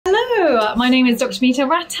my name is Dr. Vanita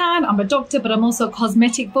Rattan. I'm a doctor, but I'm also a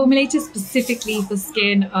cosmetic formulator specifically for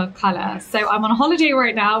skin color. So I'm on holiday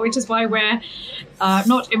right now, which is why we're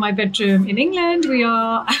not in my bedroom in England. We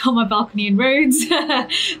are on my balcony in Rhodes.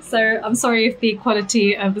 So I'm sorry if the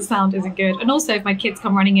quality of the sound isn't good. And also if my kids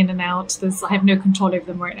come running in and out, I have no control over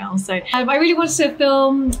them right now. So I really wanted to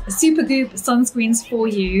film Supergoop sunscreens for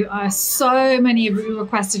you. So many of you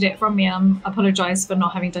requested it from me. I apologize for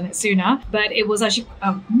not having done it sooner, but it was actually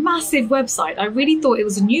a massive website. I really thought it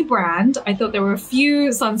was a new brand. I thought there were a few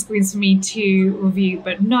sunscreens for me to review,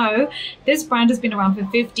 but no, this brand has been around for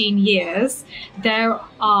 15 years. There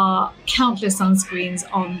are countless sunscreens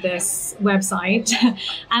on this website.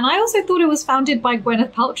 And I also thought it was founded by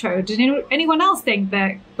Gwyneth Paltrow. Did anyone else think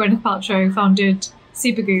that Gwyneth Paltrow founded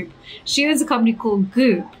Supergoop? She owns a company called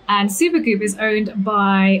Goop, and Supergoop is owned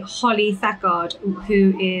by Holly Thackard,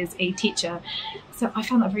 who is a teacher. So I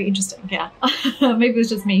found that very interesting, yeah. Maybe it was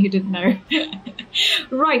just me who didn't know.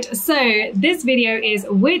 Right, so this video is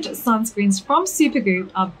which sunscreens from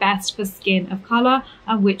Supergoop are best for skin of color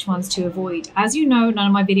and which ones to avoid. As you know, none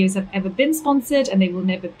of my videos have ever been sponsored and they will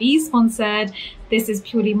never be sponsored. This is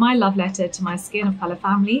purely my love letter to my skin of color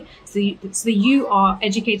family. So you are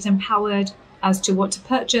educated and empowered as to what to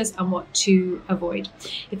purchase and what to avoid.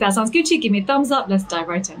 If that sounds good to you, give me a thumbs up. Let's dive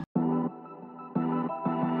right in.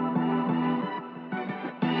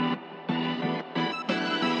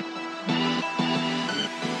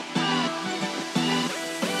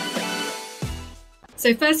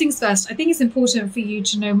 So first things first, I think it's important for you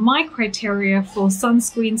to know my criteria for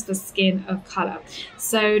sunscreens for skin of color.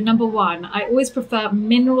 So number one, I always prefer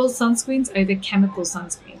mineral sunscreens over chemical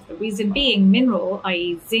sunscreens. The reason being mineral,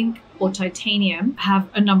 i.e. zinc or titanium, have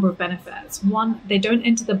a number of benefits. One, they don't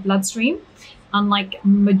enter the bloodstream, unlike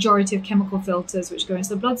majority of chemical filters which go into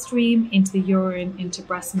the bloodstream, into the urine, into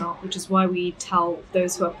breast milk, which is why we tell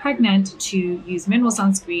those who are pregnant to use mineral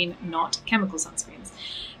sunscreen, not chemical sunscreens.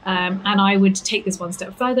 And I would take this one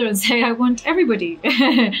step further and say I want everybody,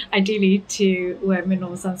 ideally, to wear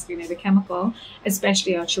mineral sunscreen over chemical,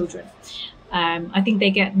 especially our children. I think they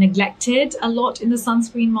get neglected a lot in the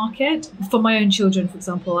sunscreen market. For my own children, for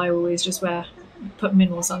example, I always just put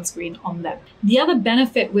mineral sunscreen on them. The other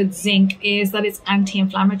benefit with zinc is that it's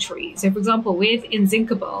anti-inflammatory. So for example, with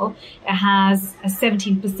Inzincable, it has a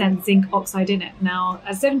 17% zinc oxide in it. Now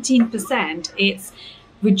at 17%, it's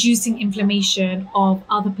reducing inflammation of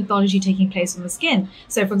other pathology taking place on the skin.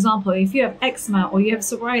 So for example, if you have eczema or you have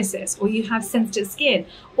psoriasis or you have sensitive skin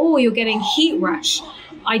or you're getting heat rash,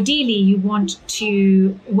 ideally you want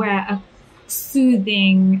to wear a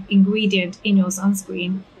soothing ingredient in your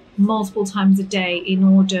sunscreen multiple times a day in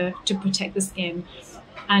order to protect the skin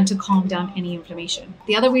and to calm down any inflammation.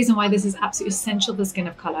 The other reason why this is absolutely essential for skin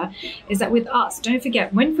of color is that with us, don't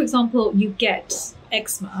forget, when for example you get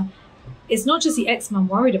eczema, it's not just the eczema I'm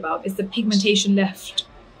worried about, it's the pigmentation left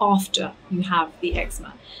after you have the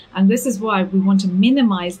eczema. And this is why we want to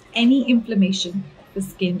minimize any inflammation of the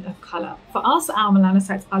skin of color. For us, our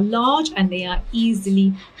melanocytes are large and they are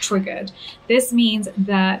easily triggered. This means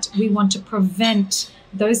that we want to prevent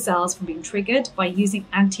those cells from being triggered by using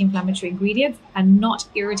anti-inflammatory ingredients and not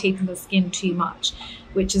irritating the skin too much,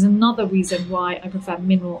 which is another reason why I prefer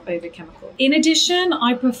mineral over chemical. In addition,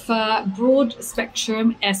 I prefer broad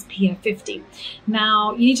spectrum SPF50.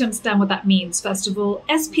 Now, you need to understand what that means. First of all,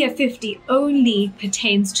 SPF50 only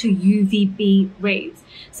pertains to UVB rays.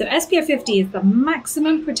 So SPF50 is the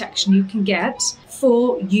maximum protection you can get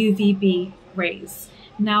for UVB rays.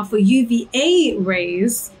 Now, for UVA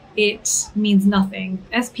rays, it means nothing.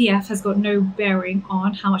 SPF has got no bearing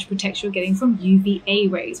on how much protection you're getting from UVA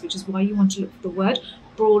rays, which is why you want to look for the word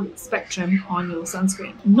broad spectrum on your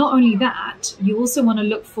sunscreen. Not only that, you also want to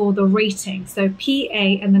look for the rating, so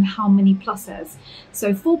PA and then how many pluses.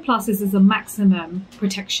 So 4 pluses is the maximum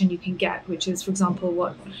protection you can get, which is, for example,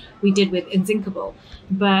 what we did with Inzincable.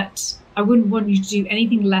 But I wouldn't want you to do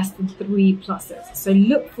anything less than 3 pluses. So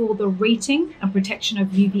look for the rating and protection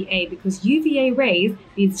of UVA, because UVA rays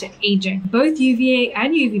leads to aging. Both UVA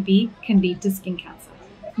and UVB can lead to skin cancer.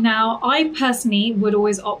 Now, I personally would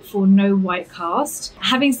always opt for no white cast.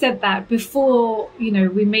 Having said that, before we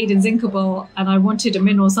made Inzincable and I wanted a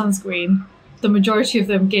mineral sunscreen, the majority of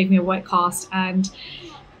them gave me a white cast, and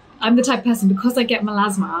I'm the type of person, because I get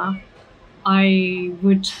melasma, I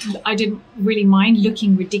didn't really mind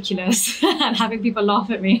looking ridiculous and having people laugh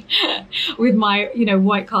at me with my,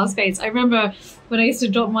 white cast face. I remember when I used to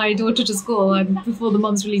drop my daughter to school, and before the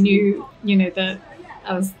moms really knew, that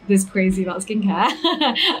I was this crazy about skincare,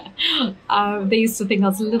 they used to think I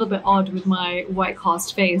was a little bit odd with my white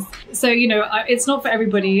cast face. So, it's not for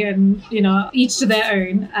everybody, and, each to their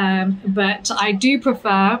own. But I do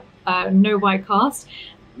prefer no white cast.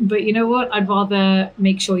 But you know what? I'd rather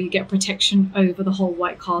make sure you get protection over the whole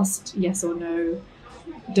white cast, yes or no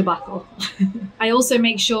debacle. I also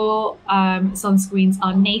make sure sunscreens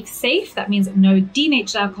are NAF safe. That means no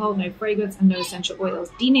denatured alcohol, no fragrance, and no essential oils.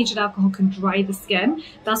 Denatured alcohol can dry the skin.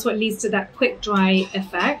 That's what leads to that quick dry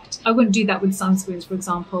effect. I wouldn't do that with sunscreens, for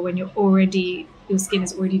example, when your skin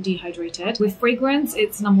is already dehydrated. With fragrance,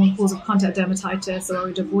 it's #1 cause of contact dermatitis, so I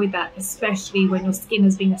would avoid that, especially when your skin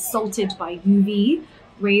is being assaulted by UV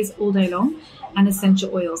rays all day long. And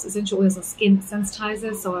essential oils. Essential oils are skin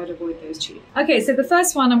sensitizers, so I'd avoid those too. Okay, so the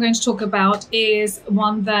first one I'm going to talk about is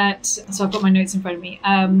one that, so I've got my notes in front of me,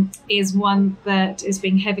 is one that is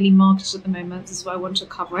being heavily marketed at the moment. This is why I want to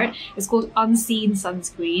cover it. It's called Unseen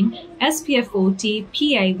Sunscreen, SPF50,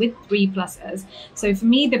 PA with 3+. So for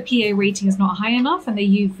me, the PA rating is not high enough and the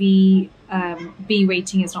UV B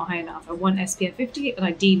rating is not high enough. I want SPF50 and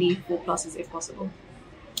ideally 4+ if possible.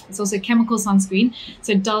 It's also chemical sunscreen,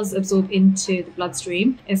 so it does absorb into the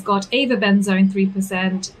bloodstream. It's got avobenzone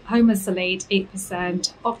 3%, homosalate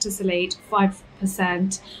 8%, octisalate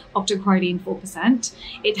 5%, octocrylene 4%.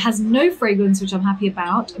 It has no fragrance, which I'm happy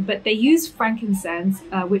about, but they use frankincense,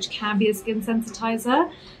 which can be a skin sensitizer.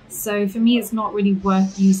 So for me, it's not really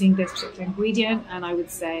worth using this particular ingredient, and I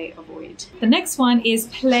would say avoid. The next one is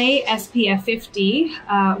Play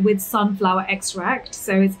SPF50 with sunflower extract.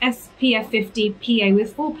 So it's SPF50 PA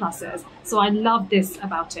with 4+. So I love this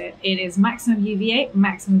about it. It is maximum UVA,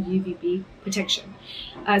 maximum UVB protection.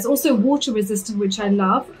 It's also water resistant, which I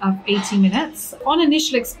love, of 80 minutes. On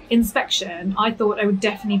initial inspection, I thought I would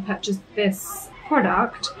definitely purchase this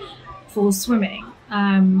product for swimming.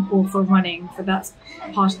 Or for running for that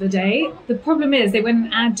part of the day. The problem is they went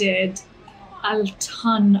and added a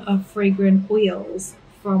ton of fragrant oils,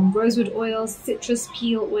 from rosewood oil, citrus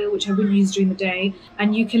peel oil, which I wouldn't use during the day,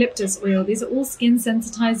 and eucalyptus oil. These are all skin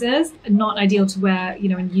sensitizers, not ideal to wear, you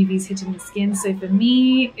know, when UV's hitting the skin. So for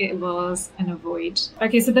me, it was an avoid.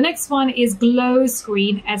 Okay, so the next one is Glow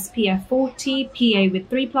Screen SPF40 PA with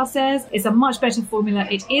 3+. It's a much better formula.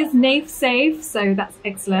 It is NAF safe, so that's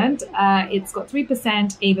excellent. It's got 3%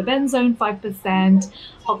 avobenzone, 5%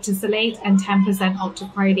 octisalate, and 10%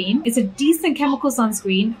 octocrylene. It's a decent chemical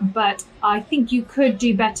sunscreen, but I think you could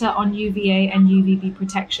do better on UVA and UVB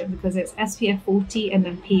protection because it's SPF40 and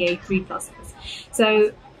then PA 3+.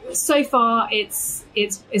 So far it's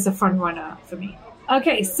a front runner for me.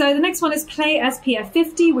 Okay, so the next one is Play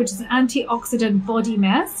SPF50, which is an antioxidant body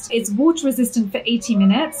mist. It's water resistant for 80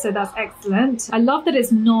 minutes, so that's excellent. I love that it's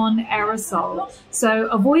non-aerosol. So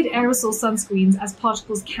avoid aerosol sunscreens as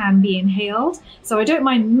particles can be inhaled. So I don't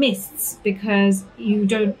mind mists because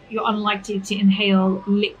you're unlikely to inhale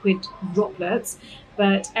liquid droplets.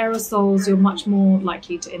 But aerosols you're much more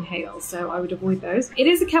likely to inhale, so I would avoid those. It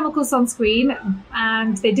is a chemical sunscreen,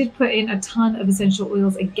 and they did put in a ton of essential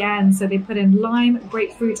oils again. So they put in lime,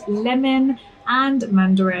 grapefruit, lemon, and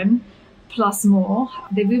mandarin, plus more.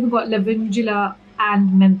 They've even got lavandula and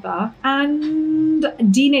mentha. And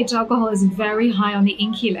denatured alcohol is very high on the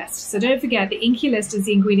INCI list. So don't forget, the INCI list is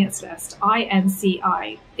the ingredients list.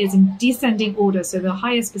 INCI is in descending order. So the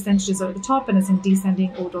highest percentages are at the top and it's in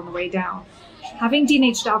descending order on the way down. Having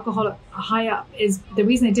denatured alcohol high up is the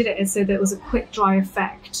reason they did it is so that it was a quick dry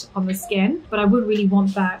effect on the skin, but I wouldn't really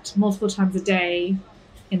want that multiple times a day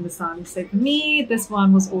in the sun. So for me, this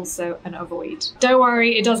one was also an avoid. Don't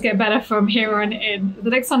worry, it does get better from here on in. The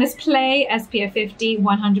next one is Play SPF50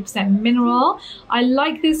 100% mineral. I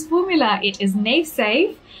like this formula. It is NAF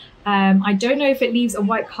safe. I don't know if it leaves a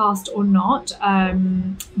white cast or not,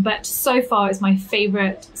 but so far it's my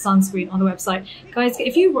favorite sunscreen on the website. Guys,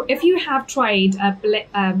 if you have tried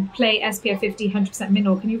Play SPF50 100%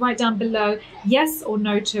 mineral, can you write down below yes or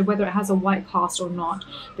no to whether it has a white cast or not?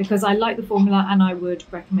 Because I like the formula and I would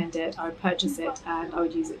recommend it. I would purchase it and I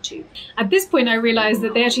would use it too. At this point, I realized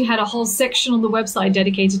that they actually had a whole section on the website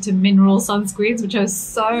dedicated to mineral sunscreens, which I was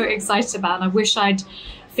so excited about, and I wish I'd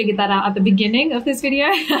figured that out at the beginning of this video,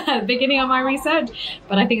 at the beginning of my research,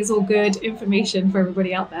 but I think it's all good information for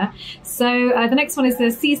everybody out there. So the next one is the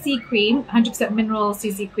CC cream, 100% mineral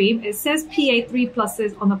CC cream. It says PA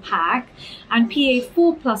 3+ on the pack and PA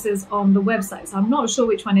 4+ on the website, so I'm not sure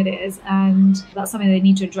which one it is, and that's something they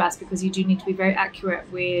need to address because you do need to be very accurate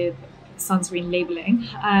with sunscreen labeling.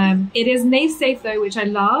 It is NAF safe though, which I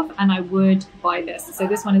love, and I would buy this. So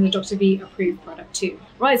this one is a Dr. V approved product too.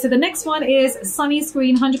 Right, so the next one is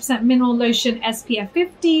Sunscreen 100% mineral lotion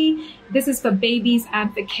SPF50. This is for babies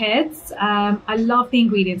and for kids. I love the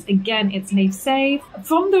ingredients. Again, it's NAF safe.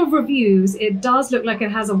 From the reviews, it does look like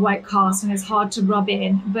it has a white cast and it's hard to rub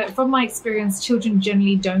in, but from my experience, children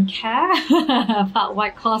generally don't care about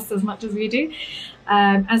white casts as much as we do.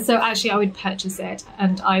 And so actually I would purchase it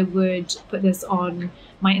and I would put this on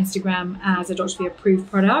my Instagram as a Dr. V approved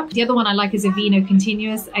product. The other one I like is Aveeno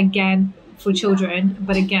Continuous, again for children,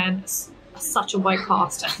 but again such a white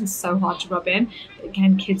cast and so hard to rub in. But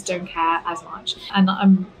again, kids don't care as much, and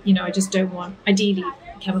I just don't want ideally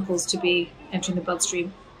chemicals to be entering the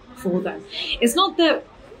bloodstream for them. It's not that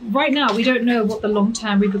right now we don't know what the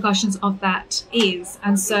long-term repercussions of that is,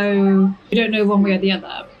 and so we don't know one way or the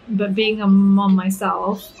other. But being a mom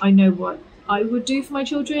myself, I know what I would do for my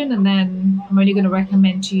children, and then I'm only going to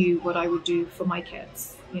recommend to you what I would do for my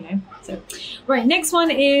kids, you know. So right, next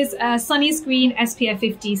one is Sunscreen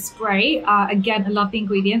SPF50 spray. Again, I love the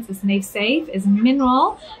ingredients. It's safe, it's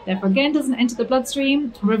mineral, therefore again doesn't enter the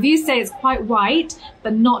bloodstream. Reviews say it's quite white,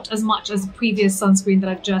 but not as much as the previous sunscreen that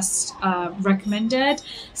I've just recommended.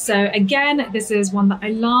 So again, this is one that I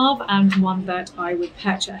love and one that I would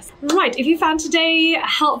purchase. Right, if you found today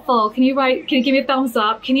helpful, can you give me a thumbs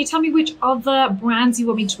up? Can you tell me which other brands you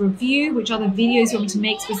want me to review, which other videos you want me to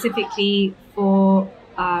make specifically for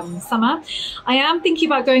summer? I am thinking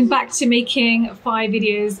about going back to making 5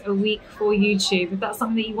 videos a week for YouTube. If that's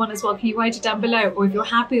something that you want as well, can you write it down below? Or if you're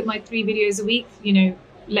happy with my 3 videos a week, you know,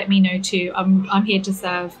 let me know too. I'm here to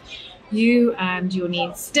serve you and your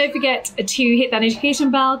needs. Don't forget to hit that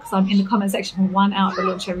notification bell because I'm in the comment section for 1 hour to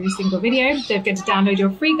launch every single video. Don't forget to download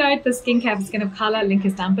your free guide for skincare for skin of color. Link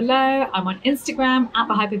is down below. I'm on Instagram at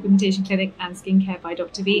the Hyperpigmentation Clinic and Skincare by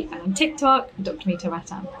Dr. V, and on TikTok, Dr. Vanita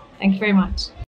Rattan. Thank you very much.